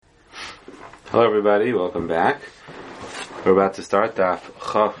Hello everybody, welcome back. We're about to start Daf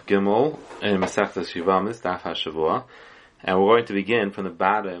Chaf Gimel in Masechtas Yevamos, Daf HaShavua, and we're going to begin from the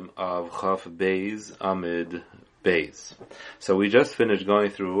bottom of Chaf Beis Amid Beis. So we just finished going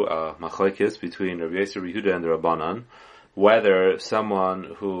through machlokes between Rabbi Yosef Yehuda and the Rabbanan, whether someone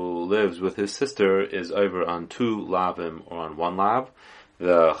who lives with his sister is over on 2 lavim or on 1 lav.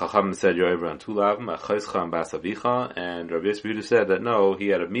 The Chacham said you're over on 2 lavim, Achoscha and Bas Avicha, and Rabbi Yosef Yehuda said that no, he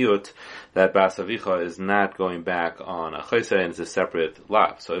had a miut, that Bas Avicha is not going back on Achoscha and it's a separate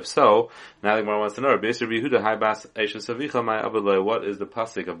lav. So if so, now the Gemara wants to know, Rabbi Yosef Yehuda, Hi Bas Eishes Avicha, my Abeloi, what is the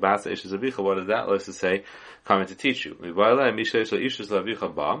pasuk of Bas Eishes Avicha? What does that list to say coming to teach you?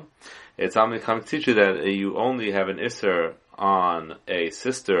 It's coming to teach you that you only have an isser on a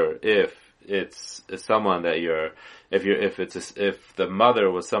sister if it's someone that if the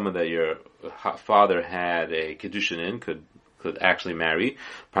mother was someone that your father had a kedushin in, could actually marry.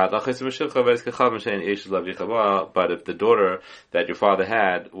 But if the daughter that your father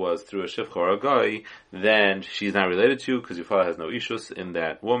had was through a shivcha or a goy, then she's not related to you because your father has no ishus in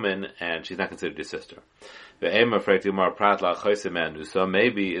that woman and she's not considered your sister. So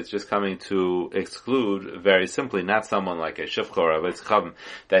maybe it's just coming to exclude very simply not someone like a shivcha or a veitzchavim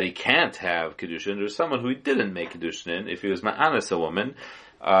that he can't have kedushin. There's someone who he didn't make kedushin in. If he was ma'anas a woman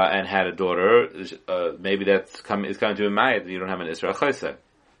and had a daughter, maybe it's coming to a mayat that you don't have an isra chayse.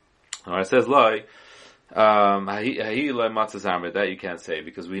 Or it says loy. That you can't say,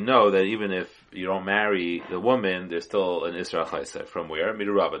 because we know that even if you don't marry the woman, there's still an Isra Chayse. From where?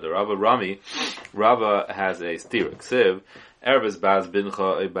 Midu Rava. The Rava has a stira. Ksiv, Erev baz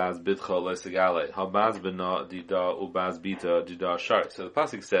bincha, baz bitcha, lesigale. Ha baz bina, dida, ubaz bita, dida, shar. So the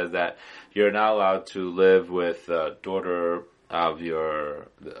pasuk says that you're not allowed to live with the daughter of your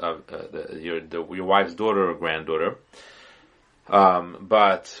wife's daughter or granddaughter.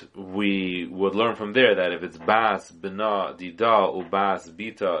 But we would learn from there that if it's Bas Bina Dida or Bas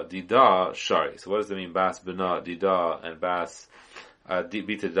Bita Dida Shari. So what does it mean, Bas Bina Dida and Bas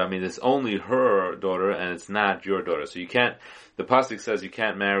Bita Dida? I mean, it's only her daughter and it's not your daughter. So you can't, the pasuk says you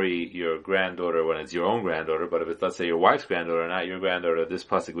can't marry your granddaughter when it's your own granddaughter, but if it's, let's say, your wife's granddaughter, not your granddaughter, this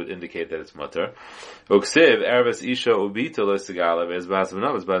pasuk would indicate that it's mutter. Uksiv, Erves Isha Ubita Lesigalev is Bas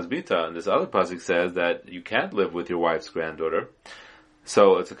Bina, is Bas Bita. And this other pasuk says that you can't live with your wife's granddaughter.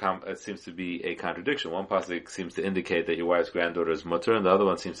 So it seems to be a contradiction. One pasuk seems to indicate that your wife's granddaughter is mutter, and the other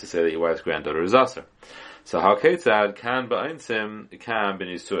one seems to say that your wife's granddaughter is aser. So how ketzad kan ba'insim kan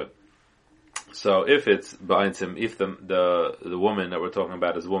b'nisuim. So if it's ba'insim, if the woman that we're talking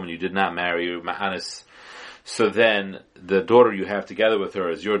about is a woman you did not marry, ma'anis, so then the daughter you have together with her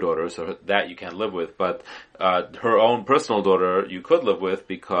is your daughter, so that you can't live with. But her own personal daughter you could live with,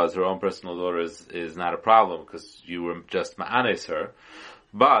 because her own personal daughter is not a problem, because you were just ma'anes her.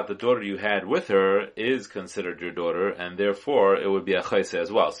 But the daughter you had with her is considered your daughter, and therefore it would be a chayse as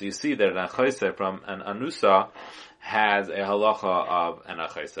well. So you see that an chayse from an anusa has a halacha of an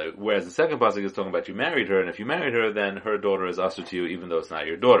achayse, whereas the second pasuk is talking about you married her, and if you married her, then her daughter is asur to you, even though it's not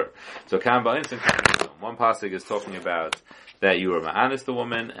your daughter. So one pasuk is talking about that you were ma'anis the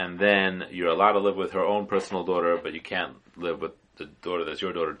woman, and then you're allowed to live with her own personal daughter, but you can't live with the daughter that's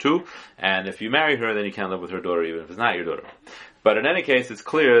your daughter too. And if you marry her, then you can't live with her daughter, even if it's not your daughter. But in any case, it's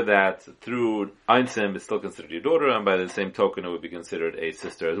clear that through Einsim, it's still considered your daughter, and by the same token, it would be considered a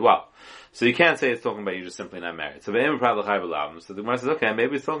sister as well. So you can't say it's talking about you just simply not married. So the Gemara says, okay,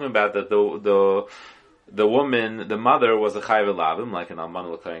 maybe it's talking about that the woman, the mother was a chayv lavim, like an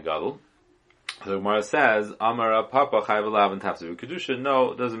alman l'kayin gadol. The Gemara says, Amara Papa Chayv Elav and Tafsir Kedushin.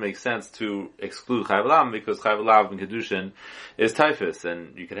 No, it doesn't make sense to exclude Chayv Elav, because Chayv Elav and Kedushin is typhus,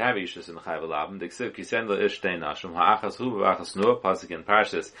 and you could have Ishus in Chayv Elav. Diksiv Kisend Ish Tei Nashim Ha'achas Hu V'achas Nuah Pasuk in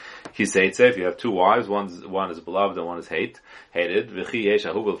Parshas Kiseitze. If you have 2 wives, one is beloved and one is hated. V'chi Yesh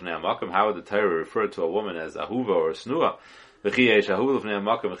Ahuva L'fnei Hamakom. How would the Torah refer to a woman as Ahuva or Snua? V'chi Yesh Ahuva L'fnei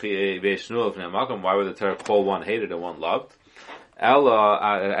Hamakom. V'chi Yesh Snua L'fnei Hamakom. Why would the Torah call one hated and one loved? Ella,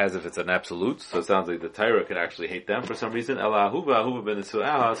 as if it's an absolute, so it sounds like the Torah could actually hate them for some reason. Ella ahuva ben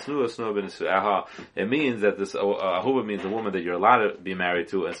su'aha, snua ben su'aha. It means that this ahuva means a woman that you're allowed to be married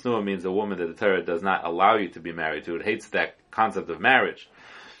to, and snua means a woman that the Torah does not allow you to be married to. It hates that concept of marriage.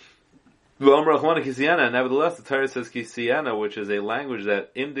 Nevertheless, the Torah says kisiyana, which is a language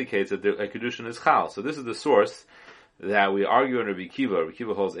that indicates that a kedushin is chal. So this is the source that we argue in Rabbi Kiva. Rabbi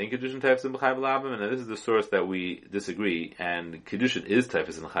Kiva holds in Kedushin typhus in Chayv Labim, and this is the source that we disagree, and Kedushin is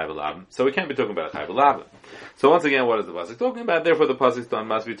typhus in Chayv Labim, so we can't be talking about Chayv Labim. So once again, what is the pasuk talking about? Therefore the pasuk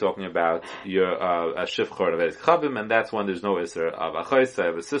must be talking about your a shivchor of Chavim, and that's when there's no iser of Achaysa,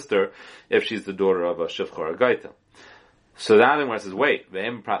 of a sister, if she's the daughter of a shivchor, a gaita. So now the Gemara says, wait,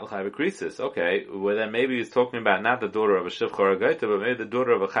 okay, well then maybe he's talking about not the daughter of a shivcha or a gaita, but maybe the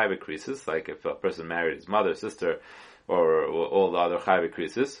daughter of a chayve krisis, like if a person married his mother, sister, or all the other chayve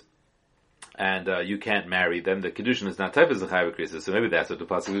krisis, and you can't marry them, the kedushin is not type as a chayve krisis, so maybe that's what the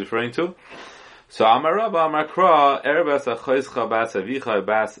pasuk is referring to. So Amar Rabba Amar Kra Erebas Achoischa Bas Avicha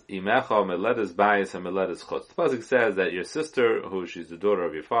Bas Imecha Meledes Bayis and Meledes Chutz. The pasuk says that your sister, who she's the daughter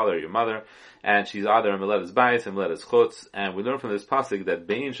of your father, your mother, and she's either a Meledes Bayis and Meledes Chutz, and we learn from this pasuk that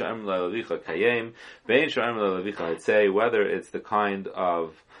Bein Sha'im La'Levicha Kayem, Bein Sha'im La'Levicha Hitzei, whether it's the kind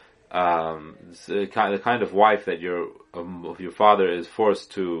of the kind of wife that your father is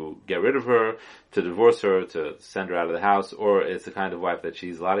forced to get rid of her, to divorce her, to send her out of the house, or it's the kind of wife that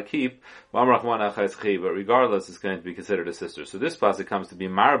she's allowed to keep. But regardless, it's going to be considered a sister. So this pasuk comes to be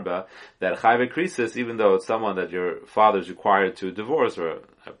marba that chayve krisis, even though it's someone that your father is required to divorce, or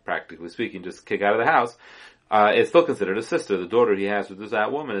practically speaking, just kick out of the house, it's still considered a sister. The daughter he has with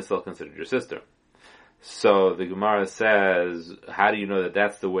that woman is still considered your sister. So the Gemara says, how do you know that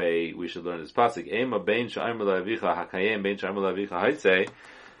that's the way we should learn this pasuk? Ema bein sha'im la'avicha hakayem bein sha'im la'avicha haitze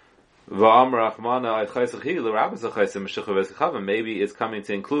v'amar achmana chaysach hi l'rabas chaysem meshucha v'eskachavim. Maybe it's coming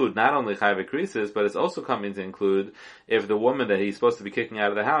to include not only chayve krisis, but it's also coming to include if the woman that he's supposed to be kicking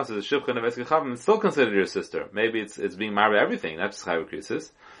out of the house is a shivcha v'eskachavim, it's still considered your sister. Maybe it's being married everything, not just chayve krisis.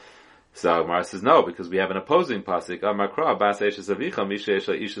 So Gemara says no, because we have an opposing pasuk. Amakra bas eishes avicha misha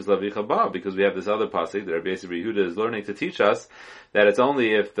ishes lavicha ba. Because we have this other pasuk that Rabbi Yehuda is learning to teach us that it's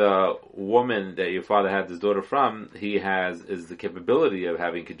only if the woman that your father had his daughter from, is the capability of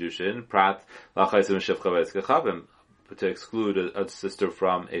having kedushin prat lachaisim shivcha v'eskachavim, to exclude a sister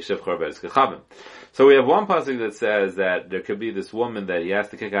from a shivcha v'eskachavim. So we have one pasuk that says that there could be this woman that he has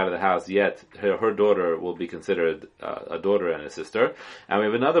to kick out of the house, yet her daughter will be considered a daughter and a sister. And we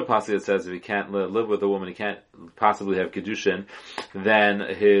have another pasuk that says if he can't live with a woman, he can't possibly have kedushin, then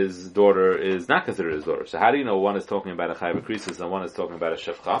his daughter is not considered his daughter. So how do you know one is talking about a chayve krisis and one is talking about a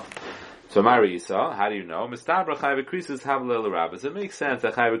shivcha? So Mari Isa, how do you know? Mistabra chayve krisis havlel rabbis. It makes sense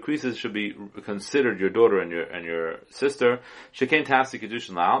that chayve krisis should be considered your daughter and your sister. Shekain tafsi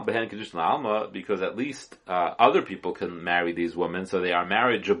kedushin la'al behen kedushin la'alma, because at least other people can marry these women, so they are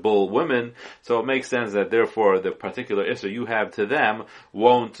marriageable women. So it makes sense that therefore the particular issue you have to them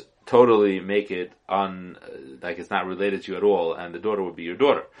won't totally make it like it's not related to you at all, and the daughter would be your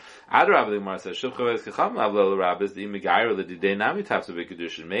daughter. Maybe a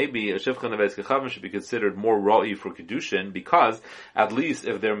shivcha neveskachavim should be considered more ra'i for kedushin, because at least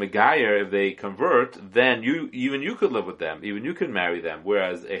if they're megayer, if they convert, then even you could live with them, even you could marry them.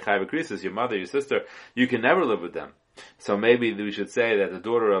 Whereas a chayve krisis, your mother, your sister, you can never live with them. So maybe we should say that the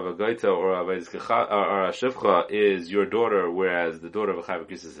daughter of a gaita or a shivcha is your daughter, whereas the daughter of a chayve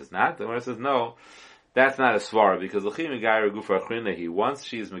krisis is not. The Gemara says no. That's not a svara, because l'chi megayer gufa achrinahi. Once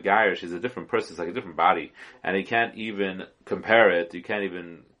she's megayer, she's a different person, it's like a different body, and you can't even compare it. You can't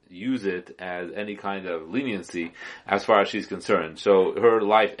even use it as any kind of leniency as far as she's concerned. So her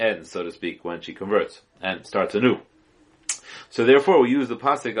life ends, so to speak, when she converts and starts anew. So therefore, we use the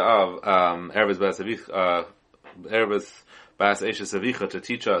pasuk of Erebas Bas Eishes Avicha to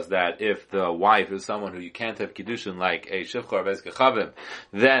teach us that if the wife is someone who you can't have kedushin, like a shivcha or veskachavim,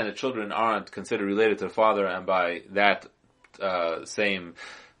 then the children aren't considered related to the father, and by that same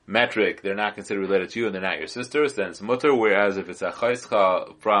metric, they're not considered related to you, and they're not your sisters. Then it's mutter. Whereas if it's a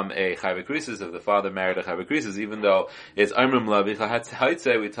chayscha from a chayve krisis, if the father married a chayve krisis, even though it's amrim lavicha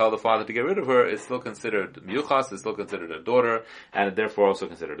haitze, we tell the father to get rid of her, it's still considered miyuchas, it's still considered a daughter, and therefore also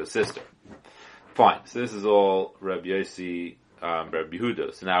considered a sister. Fine. So this is all Rabbi Yossi, Rabbi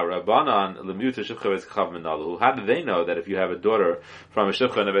Yehuda. So now Rabbanan lemuta shivcha v'eskachavim nalu. How do they know that if you have a daughter from a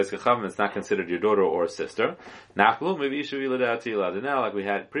shivcha and a v'eskachavim, it's not considered your daughter or sister? Nachlu maybe isha v'yiladau tiladinau, like we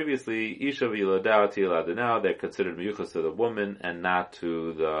had previously. Isha v'yiladau tiladinau, they're considered miyuchas to the woman and not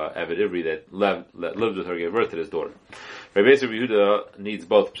to the Eved Ivri that lived with her, gave birth to his daughter. Rabbi Yehuda needs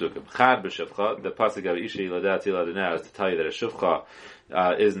both psukim. Chad b'shivcha, the pasuk of isha v'yiladau tiladinau is to tell you that a shivcha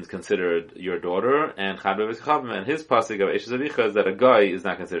isn't considered your daughter, and Chad b'eskachavim, and his pasuk of Eishes Avicha is that a guy is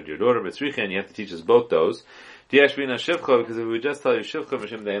not considered your daughter, but Tzricha, and you have to teach us both those. Diashvina shivcha, because if we just tell you shivcha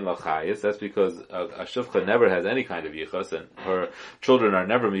v'shem de'en lachayis, that's because a shivcha never has any kind of yichus, and her children are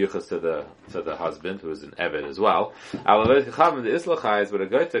never yichus to the husband, who is an eved as well. Al v'eskachavim the is lachayis, but a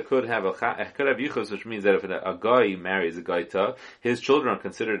gaita could have yichus, which means that if a guy marries a gaita, his children are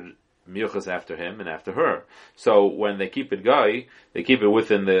considered miyuchas after him and after her. So when they keep it guy, they keep it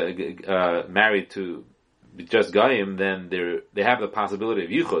within the married to just guyim, then they have the possibility of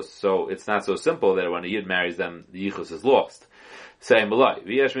yichus. So it's not so simple that when a yid marries them, the yichus is lost. Same malai.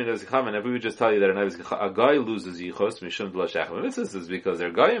 If we would just tell you that a guy loses yichus mishum d'lo shaychim mitzvahs is because they're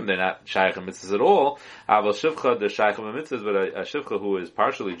goyim, they're not shaychim mitzvahs at all. Aval shivcha they're shaychim mitzvahs, but a shivcha who is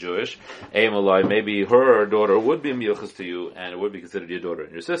partially Jewish, a malai, maybe her daughter would be miyuchas to you, and it would be considered your daughter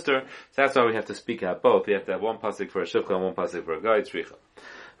and your sister. So that's why we have to speak out both. We have to have one pasuk for a shivcha and one pasuk for a guy. Tzricha.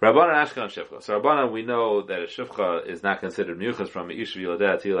 Rabbanan Ashkan Shivcha. So Rabbanan, we know that a Shivcha is not considered Miyuchas from Ish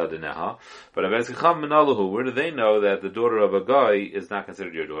V'Yodeh Tila Deneha. But Abbas Chacham Menaluhu, where do they know that the daughter of a guy is not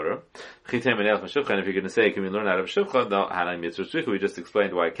considered your daughter? Chitem and Elch Shivcha. And if you're going to say, can we learn out of a Shivcha? No, Hanai Mitzvah Shivcha. We just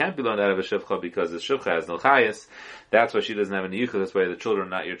explained why it can't be learned out of a Shivcha, because the Shivcha has no Chayas. That's why she doesn't have any Yichus. That's why the children are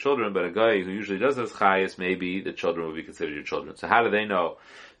not your children. But a guy who usually does have Chayas, maybe the children will be considered your children. So how do they know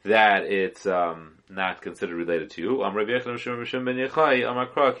that it's not considered related to you? So Reb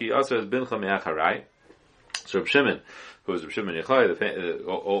Shimon, who is Reb Shimon Yechai,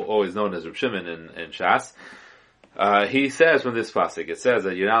 always known as Reb Shimon in Shas, he says from this pasuk, it says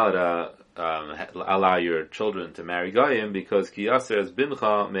that you're not allowed to allow your children to marry Goyim because Ki Yaser is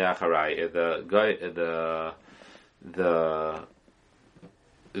Bincha Me'acharai. The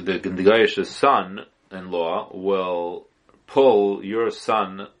Goyish's son-in-law will pull your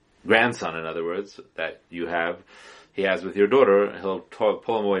grandson, in other words, that he has with your daughter, he'll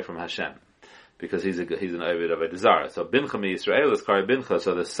pull him away from Hashem, because he's an Ovid of a Desire. So Bincha mi Yisrael is Kari Bincha,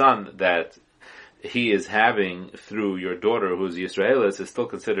 so the son that he is having through your daughter, who's Yisraelis, is still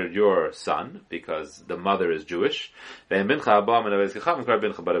considered your son, because the mother is Jewish. But if it's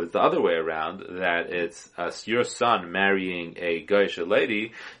the other way around, that it's your son marrying a Goyish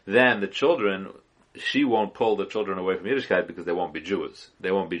lady, then the children, she won't pull the children away from Yiddishkeit because they won't be Jews.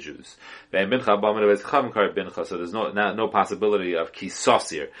 They won't be Jews. So there's no possibility of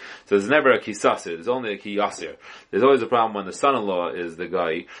kisasir. So there's never a kisasir. There's only a kiyasir. There's always a problem when the son-in-law is the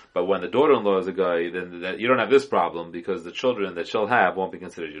guy, but when the daughter-in-law is a guy, then you don't have this problem because the children that she'll have won't be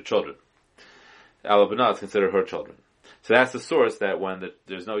considered your children. Alabana is considered her children. So that's the source that when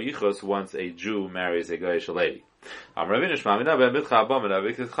there's no yichus once a Jew marries a Goyish lady.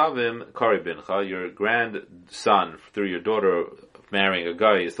 Your grandson through your daughter marrying a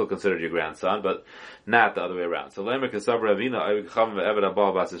guy is still considered your grandson, but not the other way around. So it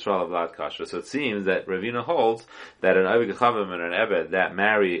seems that Ravina holds that an Avik Chavim and an Eved that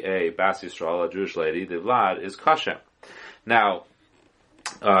marry a Bas Yisrael, a Jewish lady, the Vlad is kasher. Now,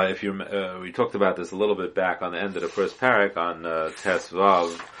 we talked about this a little bit back on the end of the first parak on Tes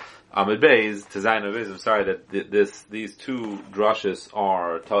Vav Amid Beis, Tezayin Beis. I'm sorry that these two drushes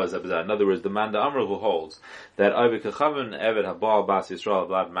are Talaz Abizah. In other words, the Man Amr who holds that Avik Chavim Eved Habal Bas Yisrael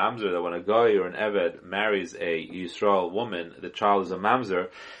Vlad Mamzer, that when a guy or an Eved marries a Yisrael woman, the child is a Mamzer.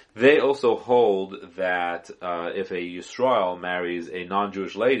 They also hold that if a Yisrael marries a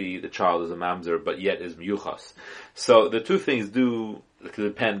non-Jewish lady, the child is a Mamzer, but yet is Miyuchas. So the two things do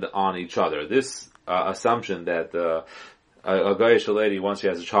depend on each other. This assumption that a Goyish lady, once she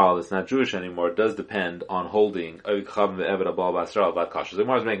has a child that's not Jewish anymore, does depend on holding Avik Chavim ve'Eved Abal Bas Yisrael Vlad Kasher. So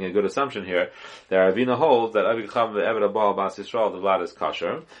Gemara is making a good assumption here that Ravina holds that Avik Chavim ve'Eved Abal Bas Yisrael the Vlad is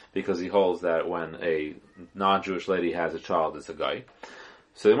Kasher, because he holds that when a non-Jewish lady has a child, it's a guy.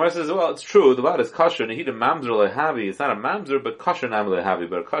 So the Gemara says, well, it's true, the Vlad is Kasher, and he the Mamzer lehavi. It's not a Mamzer, but Kasher nam lehavi,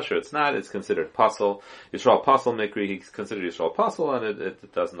 but a Kasher it's not. It's considered Pasul. Yisrael Pasul Mikri, he's considered Yisrael Pasul, and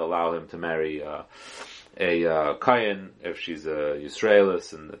it doesn't allow him to marry a Kayan if she's a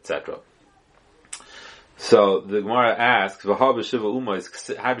Yisraelis, and etc. So the Gemara asks, the pasuk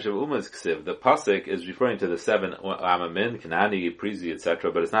is referring to the 7 Amamin, Kanani, Prizi,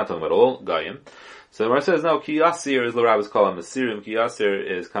 etc., but it's not talking about all Goyim. So the Gemara says, no, Ki Yasir is the rabbis call them Masirim. Ki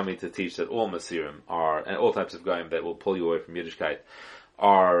Yasir is coming to teach that all Masirim are, and all types of Goyim that will pull you away from Yiddishkeit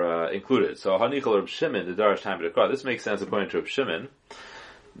are included. So Hanichal Reb Shimon, the Darash Time B'Dekra, this makes sense according to Reb Shimon,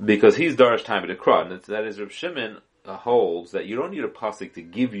 because he's Darash Time B'Dekra, and that is Reb Shimon holds that you don't need a pasuk to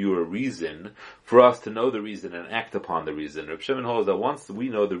give you a reason for us to know the reason and act upon the reason. Reb Shimon holds that once we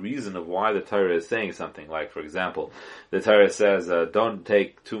know the reason of why the Torah is saying something, like for example, the Torah says, don't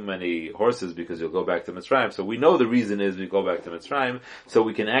take too many horses because you'll go back to Mitzrayim. So we know the reason is we go back to Mitzrayim, so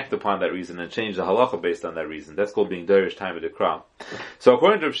we can act upon that reason and change the halacha based on that reason. That's called being Darish Time of the Kram. So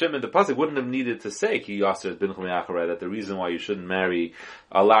according to Reb Shimon, the pasuk wouldn't have needed to say Ki Yasser bin Chumei that the reason why you shouldn't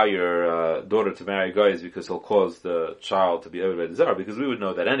allow your daughter to marry a guy is because he'll cause the child to be over by desire, because we would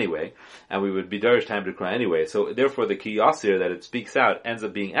know that anyway, and we would be Darish Time to cry anyway. So therefore the Ki Yasir that it speaks out ends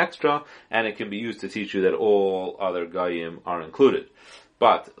up being extra, and it can be used to teach you that all other Goyim are included.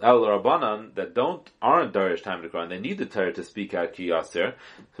 But El Rabbanan that aren't Darish time to Quran, they need the Torah to speak out Ki Yasser.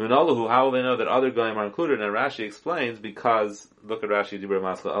 So in Allahu, how will they know that other Goyim are included? And Rashi explains, because look at Rashi Dibur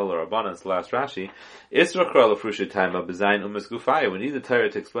Maskal El Rabbanan, it's the last Rashi. Isra Kral Frusha Taima Bezayin Umas Gufaya. We need the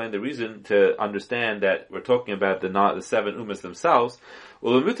Torah to explain the reason to understand that we're talking about the 7 Umas themselves.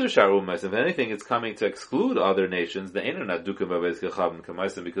 If anything, it's coming to exclude other nations,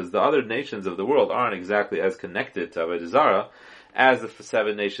 because the other nations of the world aren't exactly as connected to Avodah Zarah as the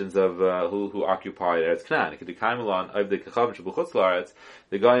 7 nations of who occupy Eretz Canaan. The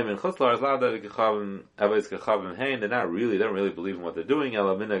Goyim in Chutz La'aretz, they don't really believe in what they're doing.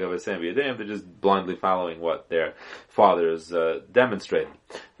 They're just blindly following what their fathers demonstrate.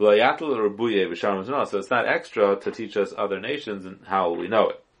 So it's not extra to teach us other nations and how will we know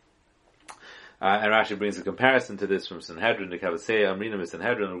it. And Rashi brings a comparison to this from Sanhedrin to Kavasei Amrina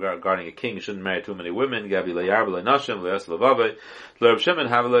Sanhedrin regarding a king who shouldn't marry too many women. Gabi Layar Nashim Layas Lavave Lerab Shimon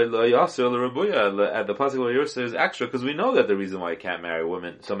Have Layasir Lerabuya. At the pasuk where yours is extra because we know that the reason why he can't marry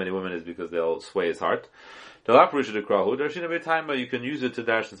so many women is because they'll sway his heart. You can use it to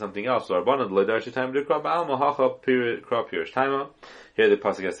dash in something else. So Here the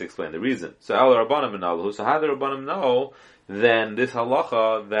pasuk has to explain the reason. So Al Rabbanim Menalahu. So how the Rabbanim know then this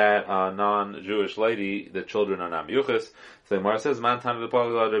halacha that a non-Jewish lady, the children are not miyuchas. So the Gemara says, "Man time the Rabbi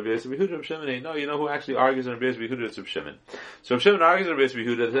Yehuda Shimon." No, you know who actually argues on Rabbi Yehuda? It's Reb Shimon. So Reb Shimon argues on Rabbi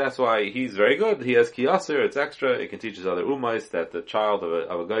Yehuda. That's why he's very good. He has kiyaser. It's extra. It can teach his other umais that the child of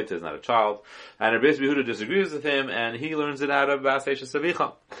a gaita is not a child. And Rabbi Yehuda disagrees with him, and he learns it out of Bas Eishes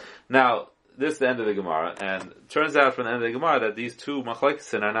Savicha. Now, this is the end of the Gemara, and it turns out from the end of the Gemara that these two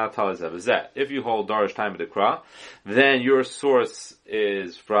machleksin are not talis avazet. If you hold Darish time Dekra, then your source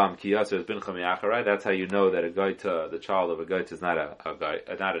is from Kiyaser bin Chamiachar. That's how you know that a gaita, the child of a gaita, is not a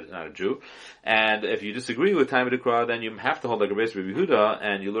Jew. And if you disagree with time Dekra, then you have to hold like a base Rabbi Yehuda,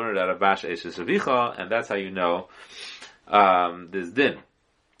 and you learn it out of Bash Eishes Avicha, and that's how you know this din,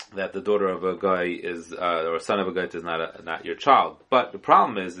 that the daughter of a guy is, or son of a guy is not your child. But the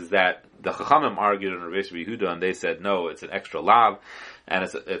problem is that the Chachamim argued on Rabbi Yehuda, and they said no, it's an extra lav, and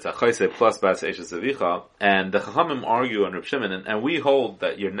it's a chayse plus bas eishes avicha. And the Chachamim argue on Reb Shimon, and we hold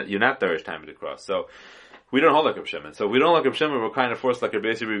that you're not darish time to cross. So we don't hold like Reb Shimon. So we don't like Reb Shimon. We're kind of forced like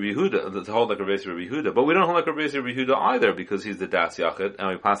Rabbi Yehuda to hold like Rabbi Yehuda. But we don't hold like Rabbi Yehuda either because he's the das yachid, and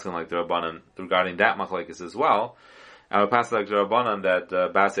we pass on like the Rabbanan regarding that machlekes as well. And we pass like the Rabbanan that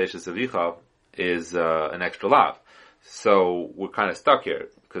Bas Eishes Avicha is an extra lav. So we're kind of stuck here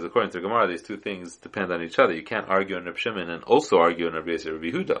because according to the Gemara, these two things depend on each other. You can't argue on Reb Shimon and also argue on Rabbi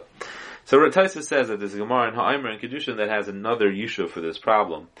Yehuda. So Taisa says that there's a Gemara in Ha'aymer and Kedushin that has another yishuv for this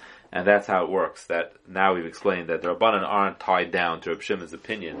problem, and that's how it works. That now we've explained that the Rabbanan aren't tied down to Reb Shimon's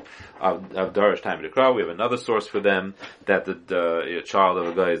opinion of Darish time Dekra. We have another source for them that the child of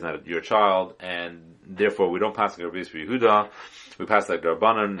a guy is not your child, and therefore we don't pass like Rabbi Yehuda. We pass like the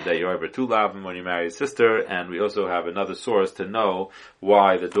Rabbanan that you're over 2 lavim when you marry a sister, and we also have another source to know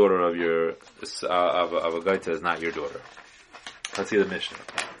why the daughter of your of a gaita is not your daughter. Let's see the Mishnah.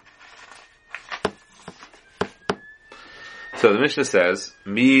 So the Mishnah says,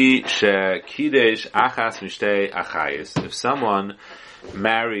 Mi she kidesh achas mishtei achayis. If someone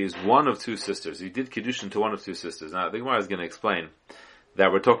marries one of 2 sisters, he did kiddushin to one of 2 sisters. Now the Gemara is going to explain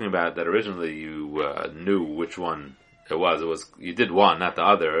that we're talking about that originally you knew which one it was. It was you did one, not the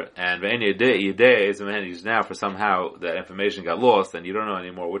other. And now for somehow that information got lost, and you don't know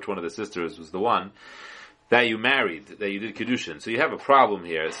anymore which one of the sisters was the one that you married, that you did kiddushin. So you have a problem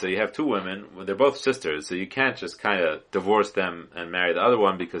here. So you have 2 women, they're both sisters, so you can't just kind of divorce them and marry the other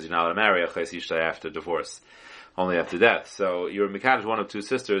one because you're not allowed to marry a chayes isha after divorce, only after death. So you're mekadosh one of 2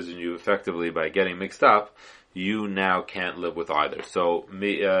 sisters, and you effectively, by getting mixed up, you now can't live with either. So,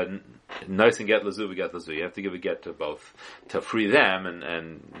 nice and get lazu, we get lazu. You have to give a get to both to free them,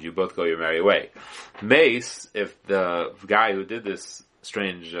 and you both go your merry way. Mace, if the guy who did this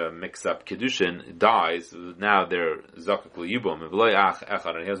strange mix-up kiddushin dies, now they're zakuk l'yibum. And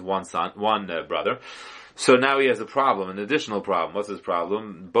he has one brother. So now he has a problem, an additional problem. What's his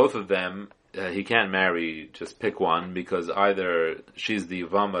problem? Both of them, he can't marry, just pick one, because either she's the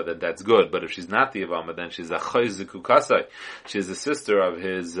Yevama, then that's good, but if she's not the Yevama, then she's a Chayziku Kasai. She's the sister of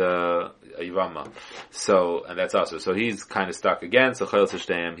his Yevama. So, and that's also. So he's kind of stuck again, so Chayil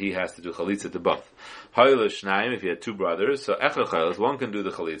Shishteim, he has to do Chalitza to both. Chayil Shnaim, if he had 2 brothers, so Echel Chayil, one can do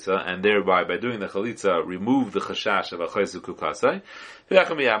the Chalitza, and thereby, by doing the Chalitza, remove the Chashash of a Chayziku Kasai.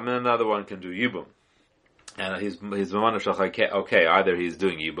 And another one can do Yibum. And he's okay, either he's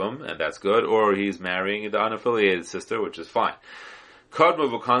doing Yibum, and that's good, or he's marrying the unaffiliated sister, which is fine. Kadma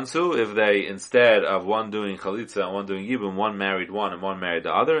v'kansu, if they, instead of one doing chalitza and one doing yibum, one married one and one married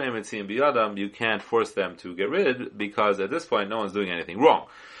the other, emetzim biyadam, you can't force them to get rid, because at this point no one's doing anything wrong.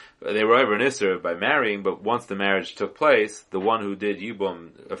 They were over an Isser by marrying, but once the marriage took place, the one who did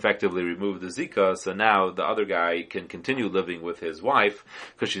yibum effectively removed the zika, so now the other guy can continue living with his wife,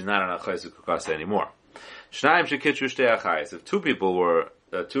 because she's not on a chayes ukukasa anymore. Shnayim shekitru shtei achayis. If two people were,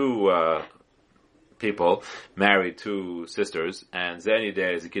 people married two sisters, and Zeni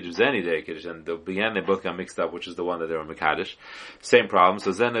Day is a Kiddush, Zeni Day Kiddush, and the began they both got mixed up, which is the one that they were Mekadosh. Same problem.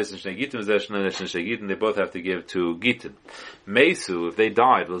 So Zen Neis and Shnei Gitin, Zen Neis and Shnei Gitin, they both have to give to Gitin. Mesu, if they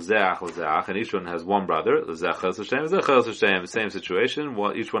died, L'zeach, and each one has one brother, L'zeach Chel S'Shem, L'zeach Chel S'Shem, same situation,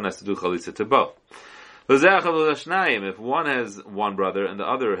 each one has to do Chalitza to both. If one has one brother and the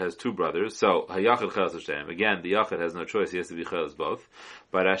other has two brothers, so hayachid chelas Hashem. Again, the yachid has no choice; he has to be chelas both.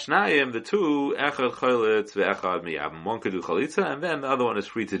 But ashnayim, the two, echad chalitz ve'echad miyabim. One could do chalitza, and then the other one is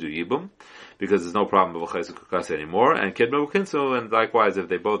free to do yibum, because there's no problem of chayes kukas anymore. And kidma ukinsu, and likewise, if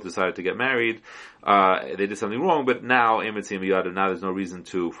they both decided to get married, they did something wrong, but now emetzim biyadav. Now there's no reason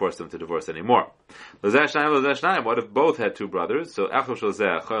to force them to divorce anymore. What if both had two brothers? So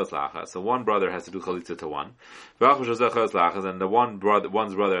so one brother has to do chalitza to one, and the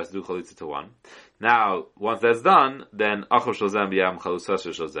one's brother has to do chalitza to one. Now, once that's done, then the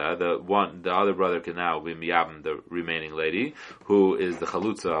other brother can now be miyabim, the remaining lady, who is the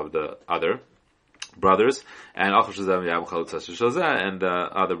chalutza of the other brothers, and the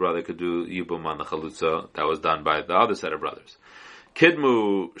other brother could do yibum on the chalutza that was done by the other set of brothers.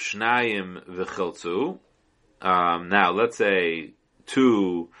 Kidmu shnayim v'chiltzu. Now, let's say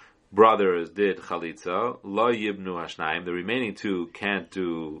two brothers did chalitza, lo yibnu hashnayim. The remaining two can't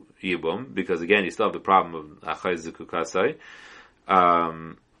do yibum, because again, you still have the problem of achayz zikukasai.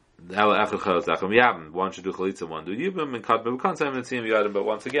 One should do chalitza, one do yibum, and kadmu v'kansa emetzim biyadam. But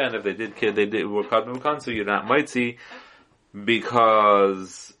once again, if they did were kadmu v'kansa, you're not mitzi,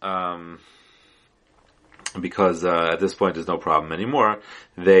 because at this point there's no problem anymore.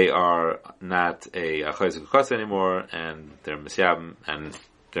 They are not a achayz zikukasai anymore, and they're misyabim, and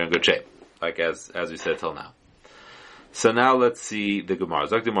they're in good shape, like as we said till now. So now let's see the Gemara.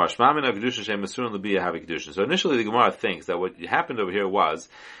 So initially the Gemara thinks that what happened over here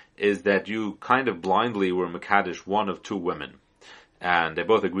is that you kind of blindly were Mekadesh one of two women, and they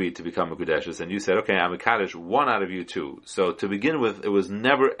both agreed to become Mekudeshes, and you said, okay, I'm Mekadesh one out of you two. So to begin with, it was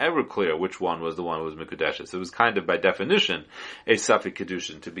never ever clear which one was the one who was Mekudeshes. It was kind of by definition a Safik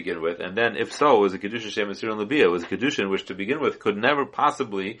Kedushin to begin with, and then if so, it was a Kedushin Shem Yisur and Labiyah. It was a Kedushin which to begin with could never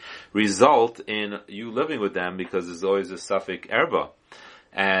possibly result in you living with them, because there's always a Safik Erba.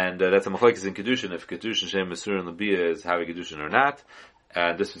 And that's a Machlokes in Kedushin, if Kedushin Shem Yisur and Labiyah is having Kedushin or not,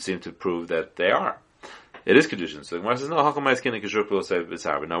 and this would seem to prove that they are. It is Kedushin. So the Gemara says, no, how come my skin and Kishur will say it's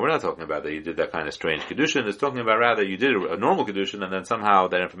Harvard? No, we're not talking about that you did that kind of strange Kedushin. It's talking about rather you did a normal Kedushin and then somehow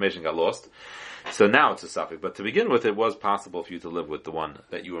that information got lost. So now it's a suffix. But to begin with, it was possible for you to live with the one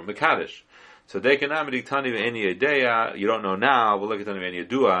that you were Mekadesh. So you don't know now, but look at Tani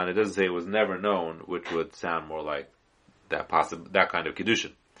Dua, and it doesn't say it was never known, which would sound more like that kind of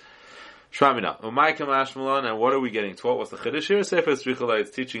Kedushin. Shramina. And what are we getting taught? What's the chiddush here? Sefer Tzrichalai,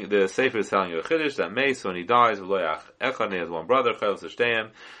 it's teaching, the Sefer is telling you a chiddush that Meis, when he dies, Echad, he has one brother, Chel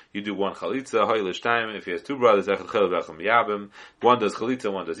S'Shteyem, you do one chalitza, Hoy L'Shteyem, if he has two brothers, Echad Chel V'Echad Miyabim, one does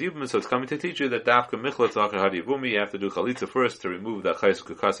chalitza, one does yibum, so it's coming to teach you that Dafka Michlat Zachar Hadi Yivumi, you have to do chalitza first to remove the Chayes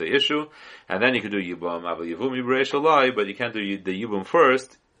Kukase issue, and then you can do yibum, Aval Yivumi B'Reish Alai, but you can't do the yibum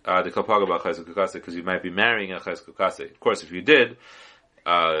first, the Kalpaga Ba Chayes Kukase, because you might be marrying a Chayes Kukase. Of course, if you did,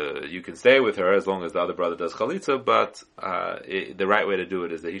 you can stay with her as long as the other brother does chalitza, but the right way to do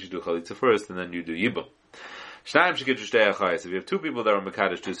it is that he should do chalitza first and then you do yibum. If you have two people that are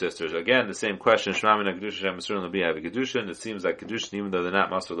Mekadesh, two sisters, again the same question. It seems like Kedushin, even though they're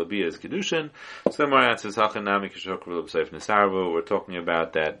not Masur Labiyah, is Kedushin. So the more answers, we're talking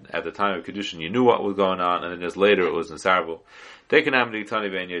about that at the time of Kedushin you knew what was going on, and then just later it was Nisarvu. You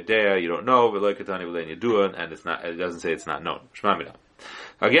don't know, and it doesn't say it's not known.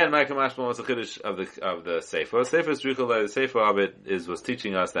 Again, Ma'akim Ashma was a chiddush of the Sefer. Sefer Tzrichalai, the Sefer of it was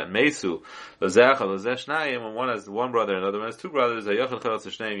teaching us that Mesu, when one has one brother and another one has two brothers, you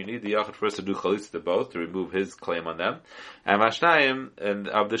need the Yachid first to do chalitza to both, to remove his claim on them. And of the Shnayim,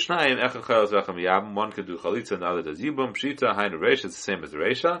 Echad Chelas V'Echad Miyabim, one could do chalitza and the other does Yibum, Pshita, Hainu Reisha, it's the same as the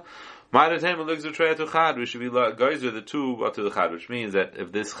Reisha. We should be geyser the two to the chad, which means that if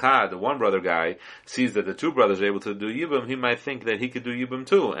this chad, the one brother guy, sees that the two brothers are able to do yibum, he might think that he could do yibum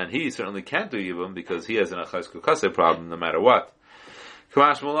too, and he certainly can't do yibum because he has an achayz kukase problem no matter what.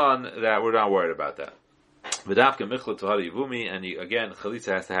 Kamash Mulan, that we're not worried about that. V'dafka michla tohara yivumi, and again,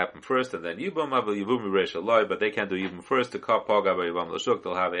 chalitza has to happen first, and then yibum, aval yivumi reish aloi, but they can't do yibum first. To kap paga by yivam l'shuk,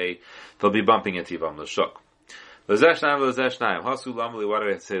 they'll be bumping into yivam l'shuk. L'zeh hasu lamli, what do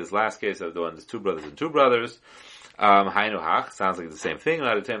I say this last case of the one, there's two brothers and two brothers. Hainu hach, sounds like the same thing. We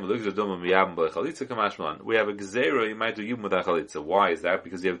have a gezerah, you might do yibum with a chalitza. Why is that?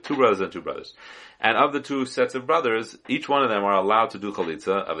 Because you have two brothers and two brothers. And of the two sets of brothers, each one of them are allowed to do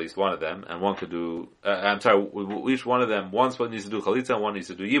chalitza, at least one of them, and one could do, each one of them, one needs to do chalitza and one needs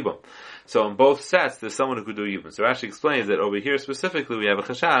to do yibum. So in both sets, there's someone who could do yibum. So Rashi explains that over here specifically, we have a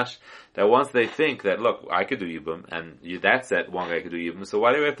chashash, that once they think that, look, I could do yibum, and that set, one guy could do yibum, so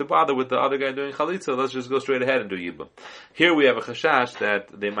why do we have to bother with the other guy doing chalitza? Let's just go straight ahead and do yibum. Here we have a chashash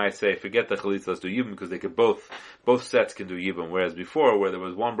that they might say, forget the chalitza, let's do yibum, because they could both sets can do yibum, whereas before, where there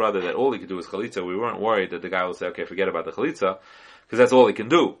was one brother that all he could do was chalitza, we weren't worried that the guy will say, okay, forget about the chalitza, because that's all he can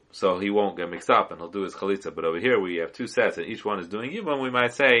do, so he won't get mixed up and he'll do his chalitza. But over here we have two sets and each one is doing yibum. We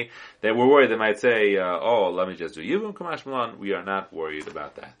might say that we're worried. They might say, let me just do yibum, kamash malan. We are not worried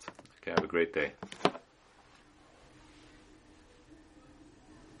about that. Okay, have a great day.